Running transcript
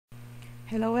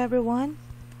Hello everyone.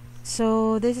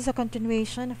 So this is a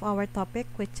continuation of our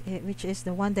topic which is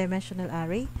the one-dimensional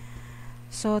array.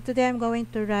 So today I'm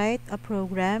going to write a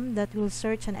program that will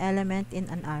search an element in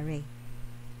an array.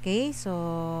 Okay,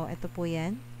 so ito po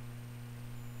yan.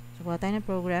 So gawa tayo ng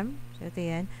program. So ito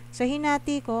yan. So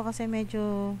hinati ko kasi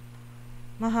medyo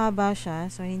mahaba siya.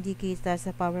 So hindi kita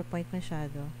sa PowerPoint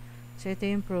masyado. So ito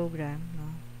yung program.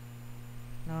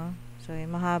 No? So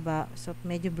mahaba. So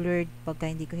medyo blurred pagka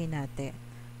hindi ko hinati.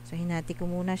 So hinati ko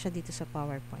muna siya dito sa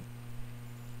PowerPoint.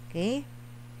 Okay?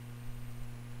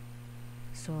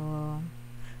 So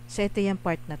ito yung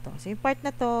part na to. So yung part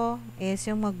na to is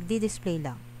yung magdi-display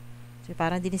lang. So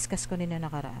parang diniscuss ko nila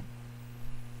nakaraan.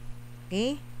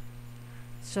 Okay?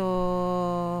 So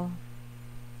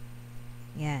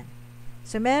yan.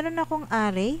 So meron akong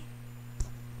array.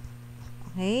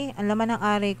 Okay? Ang laman ng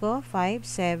array ko 5,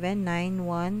 7, 9,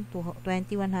 1,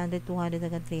 20, 100, 200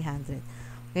 hanggang 300.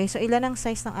 Okay, so ilan ang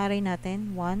size ng array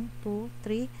natin? 1, 2,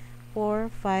 3, 4,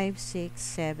 5, 6,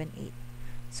 7,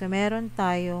 8. So, meron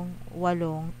tayong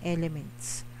 8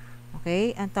 elements.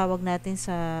 Okay, ang tawag natin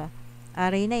sa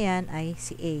array na yan ay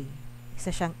si A.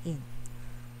 Isa siyang int.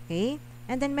 Okay,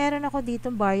 and then meron ako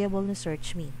ditong variable na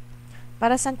search me.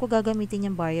 Para saan ko gagamitin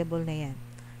yung variable na yan?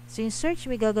 So, yung search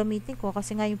me gagamitin ko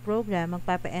kasi nga yung program,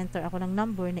 magpapa-enter ako ng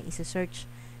number na isa-search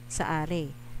sa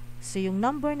array. So, yung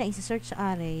number na isa-search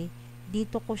sa array,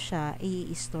 dito ko siya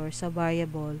i-store sa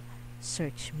variable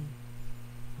search me.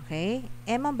 Okay?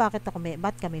 Ma'am,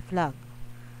 ba't kami flag?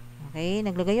 Okay?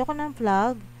 Naglagay ako ng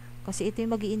flag kasi ito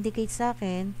yung mag-i-indicate sa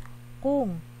akin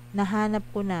kung nahanap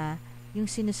ko na yung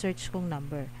sinesearch kong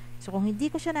number. So, kung hindi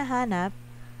ko siya nahanap,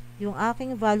 yung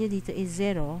aking value dito is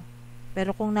 0,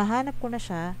 pero kung nahanap ko na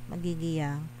siya,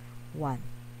 magiging 1.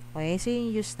 Okay? So,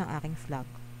 yung use ng aking flag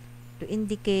to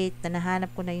indicate na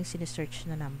nahanap ko na yung sinesearch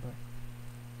na number.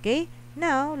 Okay?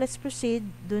 Now, let's proceed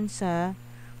dun sa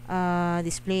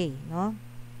display, no?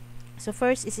 So,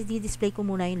 first is i-display ko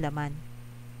muna yung laman.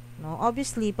 No?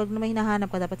 Obviously, pag may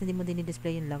hinahanap ka, dapat hindi mo din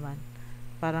i-display yung laman.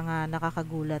 Parang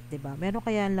nakakagulat, diba? Meron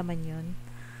kaya ang laman yun?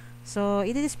 So,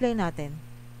 i-display natin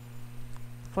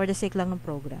for the sake lang ng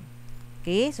program.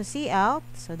 Okay? So, cout.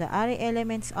 So, the array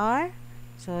elements are,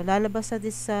 so, lalabas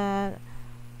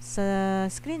sa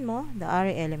screen mo, the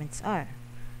array elements are.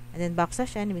 And then,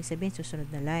 backslash n, ibig sabihin,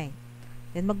 susunod na line.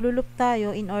 Then, magluloop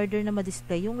tayo in order na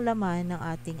ma-display yung laman ng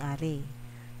ating array.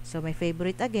 So, my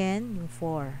favorite again, yung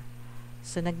 4.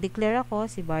 So, nag-declare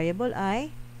ako si variable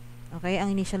I. Okay,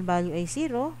 ang initial value ay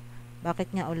 0.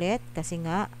 Bakit nga ulit? Kasi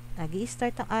nga,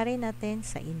 nag-i-start ang array natin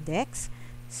sa index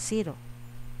 0.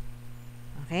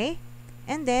 Okay?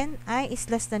 And then, I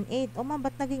is less than 8. O,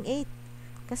 ba't naging 8?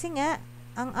 Kasi nga,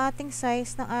 ang ating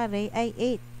size ng array ay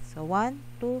 8. So, 1,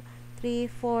 2, 3,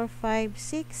 4, 5,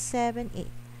 6, 7, 8.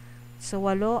 So,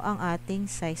 8 ang ating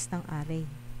size ng array.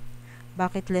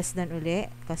 Bakit less than uli?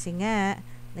 Kasi nga,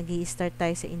 nag-i-start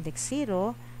tayo sa index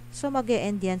 0. So,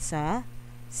 mag-e-end yan sa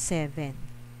 7.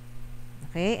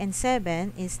 Okay? And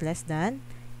 7 is less than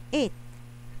 8.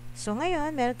 So,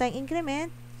 ngayon, meron tayong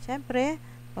increment. Siyempre,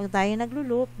 pag tayo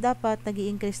naglo-loop, dapat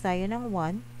nag-i-increase tayo ng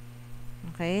 1.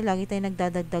 Okay? Lagi tayo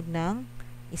nagdadagdag ng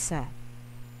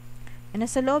 1. And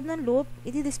sa loob ng loop,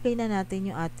 i-display na natin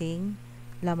yung ating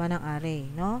laman ng array,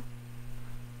 no?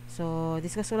 So,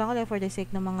 discuss ko lang ulit for the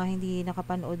sake ng mga hindi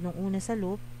nakapanood nung una sa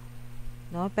loop,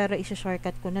 no? Pero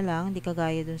isa-shortcut ko na lang, hindi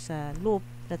kagaya dun sa loop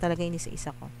na talaga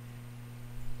inisa-isa ko.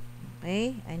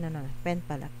 Okay? Ay, no. Pen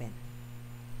pala, pen.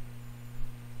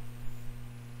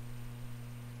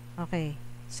 Okay.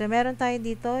 So, meron tayo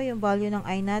dito, yung value ng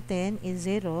I natin is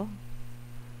 0.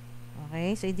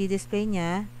 Okay? So, i-display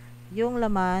niya yung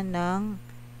laman ng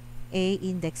A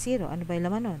index 0. Ano ba yung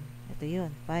laman nun? Ito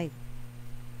yun, 5.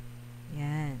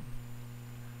 Yan.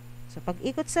 So, pag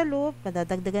ikot sa loop,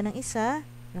 padadagdagan ng 1,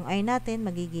 yung I natin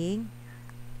magiging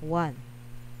 1.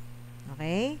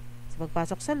 Okay? So,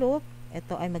 pagpasok sa loop,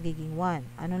 ito ay magiging 1.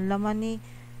 Anong laman ni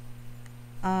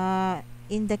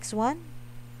index 1?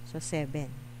 So, 7.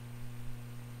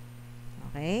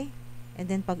 Okay? And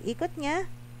then, pag ikot niya,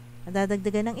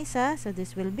 padadagdagan ng 1, so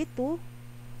this will be 2.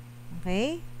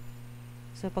 Okay?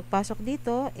 So, pagpasok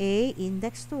dito, A,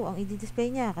 index 2, ang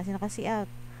i-display niya kasi naka-cout.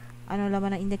 Ano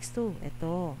laman ng index 2?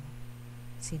 Ito,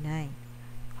 si 9.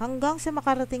 Hanggang sa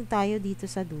makarating tayo dito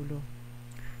sa dulo,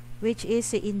 which is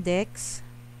si index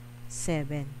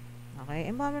 7. Okay?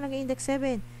 E, paano nag-index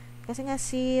 7? Kasi nga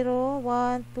 0,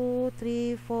 1, 2,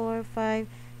 3, 4, 5,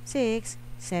 6,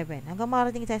 7. Hanggang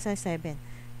makarating tayo sa 7.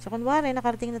 So, kunwari,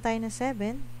 nakarating na tayo ng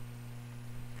 7.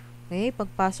 Okay?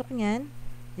 Pagpasok niyan,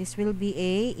 this will be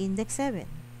A, index 7.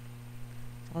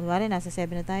 So, kunwari, nasa 7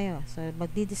 na tayo. So,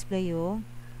 magdi-display yung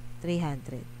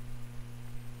 300.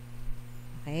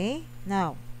 Okay?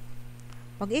 Now,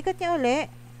 pag-ikot niya uli,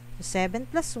 so 7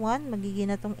 plus 1, magiging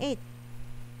na itong 8.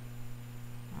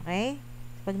 Okay?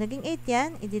 Pag naging 8 yan,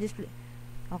 i-display.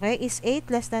 Okay? Is 8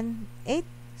 less than 8?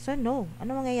 So, no.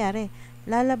 Ano mangyayari?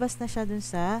 Lalabas na siya dun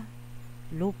sa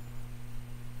loop.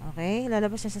 Okay?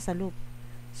 Lalabas na siya sa loop.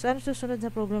 So, ano susunod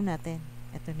sa program natin?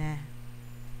 Ito na.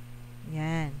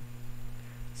 Yan.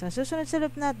 So, susunod sa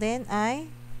loop natin ay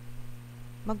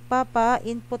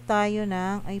magpapa-input tayo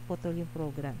ng, ay, putol yung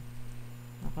program.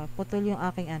 Okay, putol yung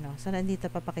aking ano. So, nandito,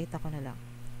 papakita ko na lang.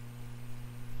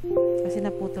 Kasi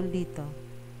naputol dito.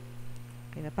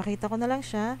 Okay, papakita ko na lang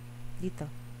siya dito.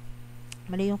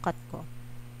 Mali yung cut ko.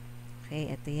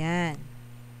 Okay, ito yan.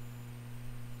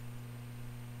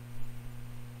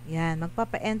 Yan,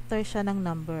 magpapa-enter siya ng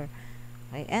number.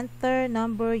 Okay, enter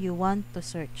number you want to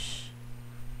search.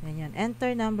 Yan yan.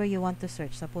 Enter number you want to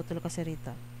search. Naputol kasi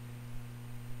rito.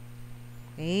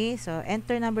 Okay, so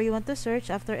enter number you want to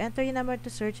search. After enter yung number to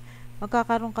search,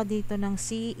 magkakaroon ka dito ng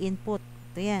C input.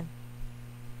 Ito yan.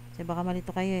 Kasi baka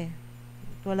malito kayo eh.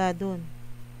 Wala dun.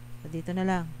 So, dito na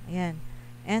lang. Ayan.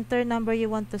 Enter number you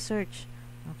want to search.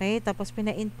 Okay, tapos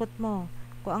pina-input mo.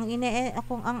 Kung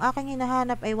ang aking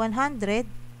hinahanap ay 100,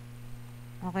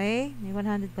 okay, may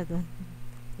 100 pa dun.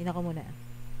 Tina ko muna.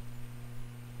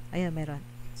 Ayun, meron.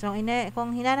 So,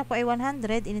 kung hinanap ko ay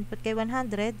 100, in-input kay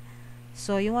 100,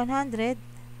 so, yung 100,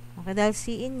 okay, dahil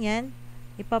C-in yan,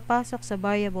 ipapasok sa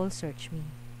variable search me.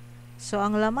 So,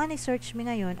 ang laman ni search me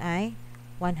ngayon ay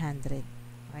 100.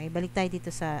 Okay, balik tayo dito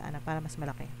sa, ano, para mas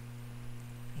malaki.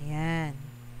 Ayan.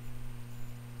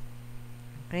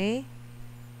 Okay.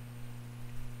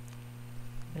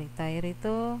 Balik tayo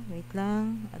rito. Wait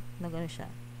lang. At nag-ano siya.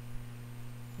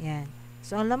 Ayan.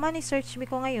 So, ang laman ni search me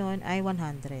ko ngayon ay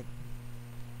 100.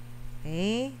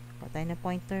 Okay. Kuha tayo na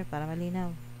pointer para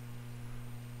malinaw.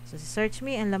 So, si search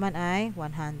me, ang laman ay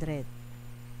 100.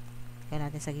 Kaya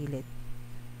natin sa gilid.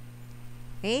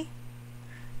 Okay?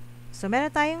 So, meron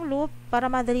tayong loop para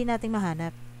madali nating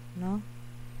mahanap. No?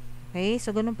 Okay?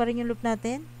 So, ganun pa rin yung loop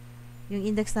natin. Yung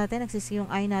index natin,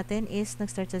 yung I natin is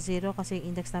nag-start sa 0 kasi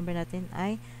yung index number natin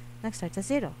ay nag-start sa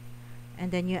 0.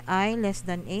 And then, yung I less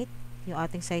than 8, yung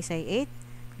ating size ay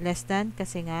 8, less than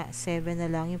kasi nga 7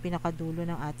 na lang yung pinakadulo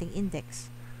ng ating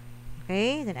index.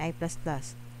 Okay? Then, I++.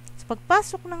 So,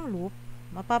 pagpasok ng loop,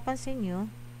 mapapansin nyo,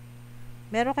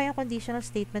 meron kayong conditional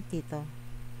statement dito.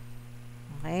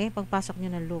 Okay? Pagpasok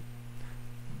nyo ng loop.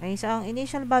 Okay? So, ang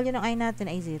initial value ng I natin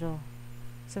ay 0.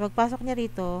 So, pagpasok niya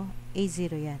rito,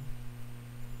 A0 yan.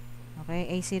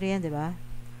 Okay? A0 yan, diba?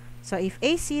 So, if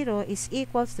A0 is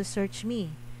equals to search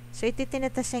me, so, ito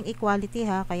tinatas yung equality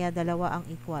ha, kaya dalawa ang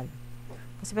equal.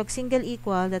 Kasi pag single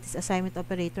equal, that is assignment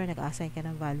operator, nag-assign ka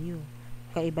ng value.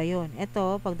 Kaiba yun.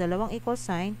 Ito, pag dalawang equal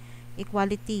sign,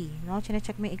 equality. No?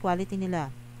 Chine-check mo yung equality nila.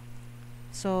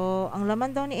 So, ang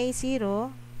laman daw ni A0,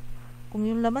 kung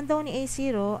yung laman daw ni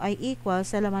A0 ay equal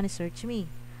sa laman ni search me.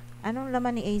 Anong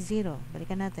laman ni A0?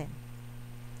 Balikan natin.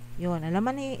 Yun, ang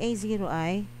laman ni A0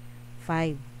 ay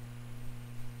 5.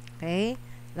 Okay?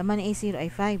 Laman ni A0 ay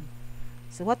 5.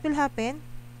 So, what will happen?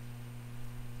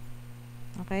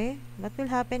 Okay? What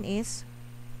will happen is,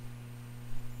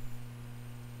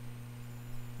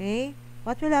 okay?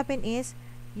 What will happen is,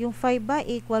 yung 5 ba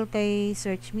equal kay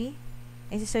search me?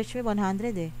 Eh, si search me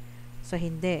 100 eh. So,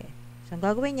 hindi. So, ang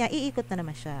gagawin niya, iikot na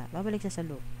naman siya. Babalik siya sa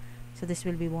loop. So, this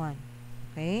will be 1.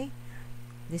 Okay?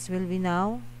 This will be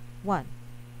now 1.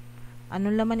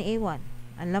 Anong laman ni A1?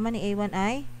 Ang laman ni A1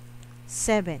 ay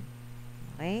 7.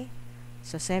 Okay?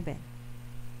 So, 7.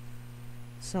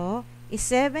 So, is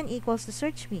 7 equals to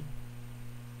search me?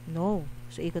 No.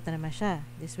 So, ikot na naman siya.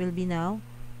 This will be now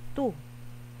 2.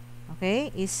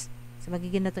 Okay? So,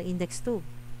 magiging na ito index 2.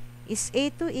 Is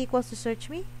A2 equals to search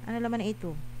me? Ano laman ni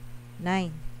A2?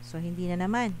 9. So, hindi na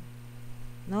naman.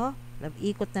 No?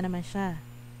 Ikot na naman siya.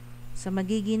 So,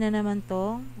 magiging na naman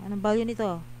tong, anong value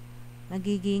nito?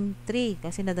 Magiging 3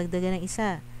 kasi nadagdagan ng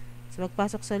isa. So,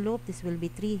 pagpasok sa loop, this will be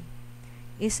 3.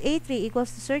 Is A3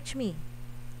 equals to search me?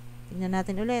 Tingnan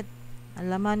natin ulit.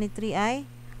 Ang laman ni 3 ay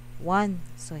 1.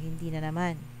 So, hindi na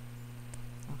naman.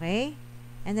 Okay?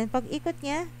 And then, pag ikot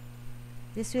niya,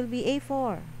 this will be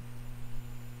A4.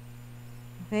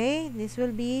 Okay? This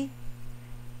will be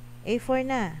A4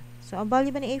 na. So, ang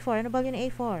value ba ni A4? Ano value ni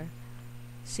A4?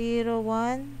 0,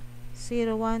 1,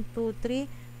 0, 1, 2, 3.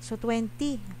 So,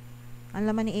 20. Ang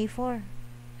laman ni A4.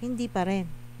 Hindi pa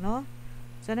rin. No?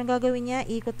 So, anong gagawin niya?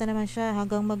 Ikot na naman siya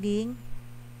hanggang maging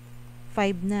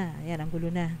 5 na. Ayan, ang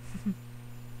gulo na.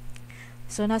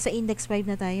 So, nasa index 5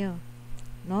 na tayo.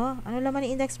 No? Ano laman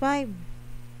ni index 5?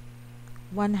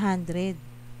 100.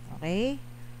 Okay?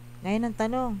 Ngayon ang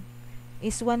tanong,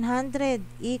 Is 100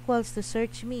 equals to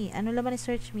search me? Ano laman ni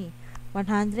search me?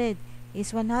 100.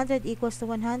 Is 100 equals to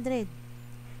 100?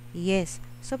 Yes.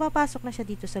 So, papasok na siya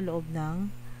dito sa loob ng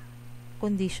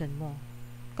condition mo.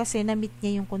 Kasi na-meet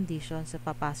niya yung condition, so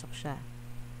papasok siya.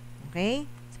 Okay?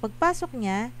 So, pagpasok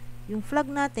niya, yung flag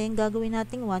natin, gagawin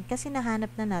natin 1 kasi nahanap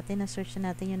na natin, na-search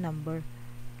na natin yung number.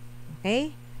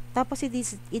 Okay? Tapos,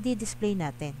 i-display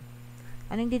natin.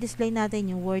 Anong i-display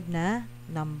natin? Yung word na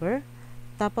number.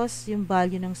 Tapos, yung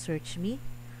value ng search me.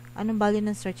 Anong value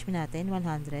ng search me natin?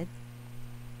 100.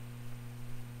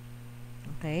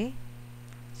 Okay?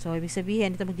 So, ibig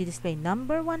sabihin, ito magdi-display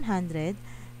number 100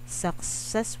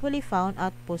 successfully found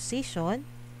at position.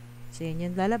 So, yun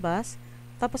yung lalabas.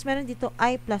 Tapos, meron dito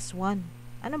I plus 1.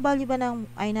 Anong value ba ng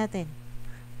I natin?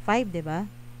 5, diba?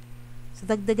 So,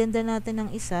 dagdagan na natin ng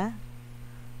isa.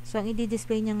 So, ang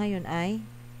i-display niya ngayon ay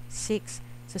 6.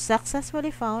 So, successfully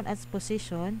found at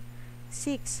position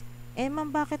 6. Eh,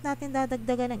 ma'am, bakit natin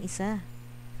dadagdagan ng isa?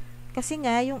 Kasi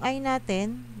nga, yung I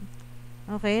natin,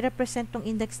 okay, represent tong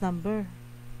index number.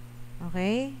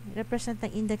 Okay? Represent ang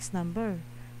index number.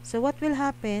 So, what will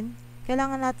happen?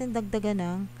 Kailangan natin dagdagan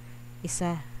ng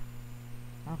isa.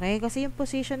 Okay? Kasi yung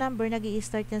position number,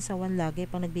 nag-i-start yan sa 1 lagi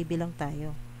pag nagbibilang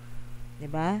tayo. 'Di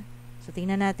ba? So,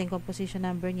 tingnan natin kung position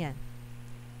number niyan.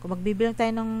 Kung magbibilang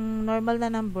tayo ng normal na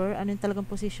number, ano yung talagang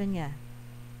position niya?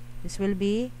 This will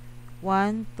be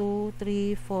 1, 2,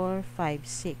 3, 4, 5,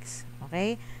 6.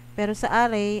 Okay? Pero sa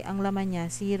array, ang laman niya,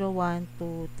 0, 1,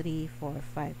 2, 3, 4,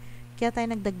 5. Kaya tayo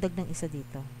nagdagdag ng isa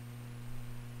dito.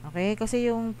 Okay? Kasi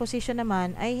yung position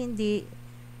naman ay hindi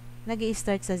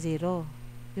nag-i-start sa 0.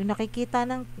 Yung nakikita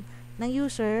ng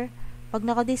user, pag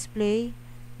naka-display,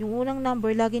 yung unang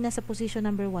number, lagi nasa position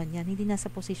number 1 yan. Hindi nasa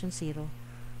position 0.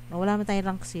 Wala naman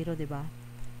tayong rank 0, diba?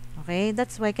 Okay?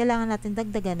 That's why, kailangan natin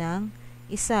dagdagan ng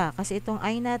isa. Kasi itong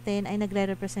I natin ay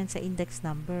nagre-represent sa index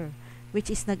number,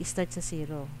 which is nag-start sa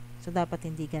 0. So, dapat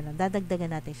hindi ganun.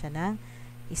 Dadagdagan natin siya ng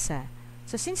isa.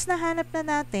 So, since nahanap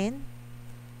na natin,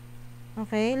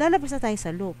 okay, lalabas na tayo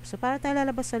sa loop. So, para tayo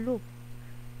lalabas sa loop,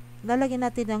 lalagyan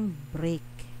natin ng break.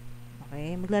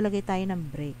 Okay, maglalagay tayo ng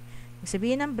break. Ibig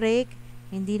sabihin ng break,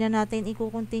 hindi na natin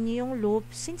i-continue yung loop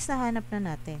since nahanap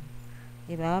na natin.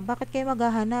 Diba? Bakit kayo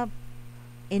maghahanap?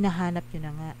 Eh, nahanap nyo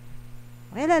na nga.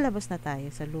 Okay, lalabas na tayo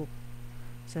sa loop.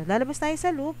 So, lalabas tayo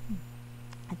sa loop.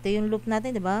 Ito yung loop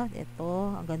natin, diba?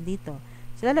 Ito, hanggang dito.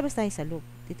 So, lalabas tayo sa loop.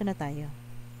 Dito na tayo.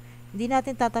 Hindi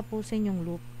natin tatapusin yung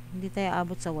loop. Hindi tayo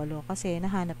abot sa 8 kasi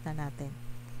nahanap na natin.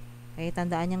 Okay,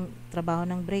 tandaan yung trabaho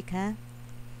ng break, ha?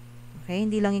 Okay,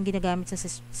 hindi lang yung ginagamit sa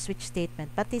switch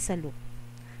statement, pati sa loop.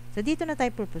 So, dito na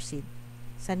tayo proceed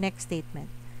sa next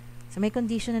statement. So, may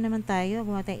condition na naman tayo.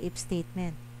 Gumawa tayong if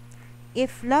statement.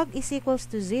 If flag is equals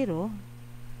to 0,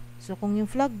 so, kung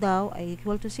yung flag daw ay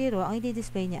equal to 0, ang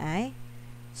i-display niya ay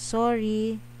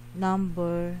sorry,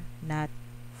 number not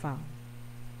found.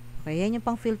 Okay, yan yung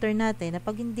pang filter natin na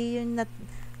pag hindi yung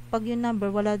pag yung number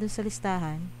wala dun sa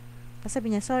listahan,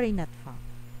 sabi niya, sorry, not found.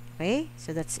 Okay?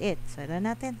 So, that's it. So, ito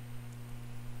natin.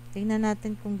 Tingnan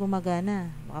natin kung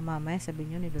gumagana. Baka mamaya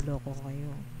sabihin nyo, niloloko ko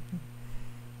kayo.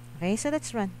 Okay? So,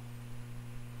 let's run.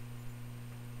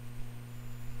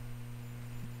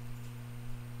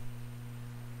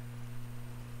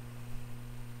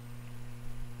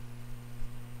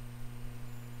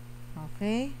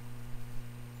 Okay?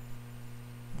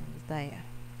 Nandito tayo.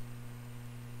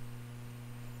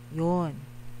 Yun.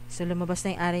 So, lumabas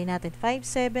na yung array natin. 5,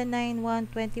 7, 9, 1,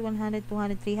 20, 100,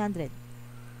 200, 300.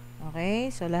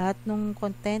 Okay? So, lahat ng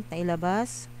content na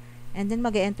ilabas. And then,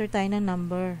 mag-enter tayo ng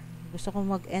number. Gusto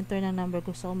kong mag-enter ng number.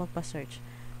 Gusto kong magpa-search.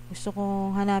 Gusto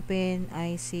kong hanapin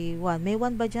ay si 1. May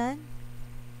 1 ba dyan?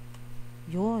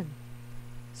 Yun.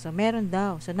 So, meron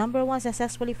daw. So, number 1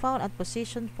 successfully found at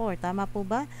position 4. Tama po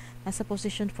ba? Nasa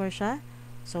position 4 siya.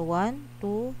 So, 1,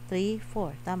 2, 3,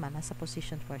 4. Tama. Nasa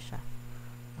position 4 siya.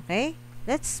 Okay?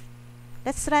 Let's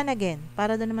run again.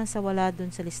 Para doon naman sa wala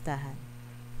doon sa listahan.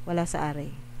 Wala sa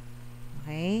array.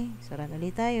 Okay? So, run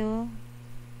ulit tayo.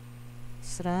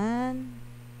 Let's run.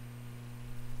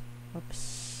 Oops.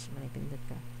 Mali pindot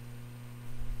ka.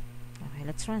 Okay,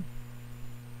 let's run.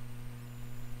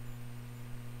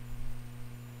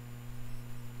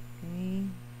 Okay.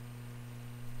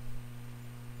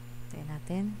 Tayo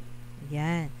natin.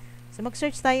 Yan. So,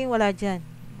 mag-search tayo yung wala dyan.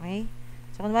 Okay?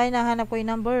 So, kung nahanap ko yung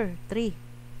number 3.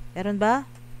 Meron ba?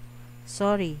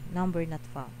 Sorry, number not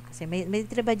found. Kasi may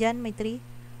 3 ba dyan? May 3?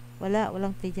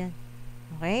 Walang 3 dyan.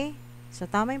 Okay? So,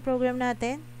 tama yung program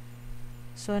natin.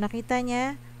 So, nakita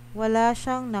niya, wala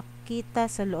siyang nakita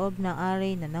sa loob ng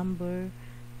array na number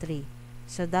 3.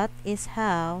 So, that is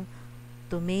how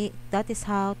to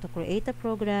create a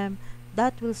program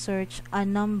that will search a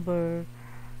number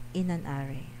in an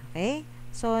array. Okay?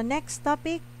 So, next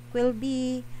topic will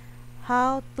be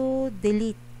how to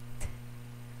delete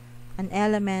an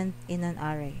element in an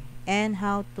array and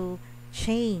how to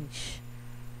change,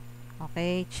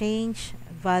 okay, change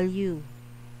value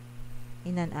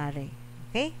in an array.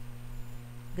 Okay?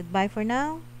 Goodbye for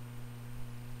now.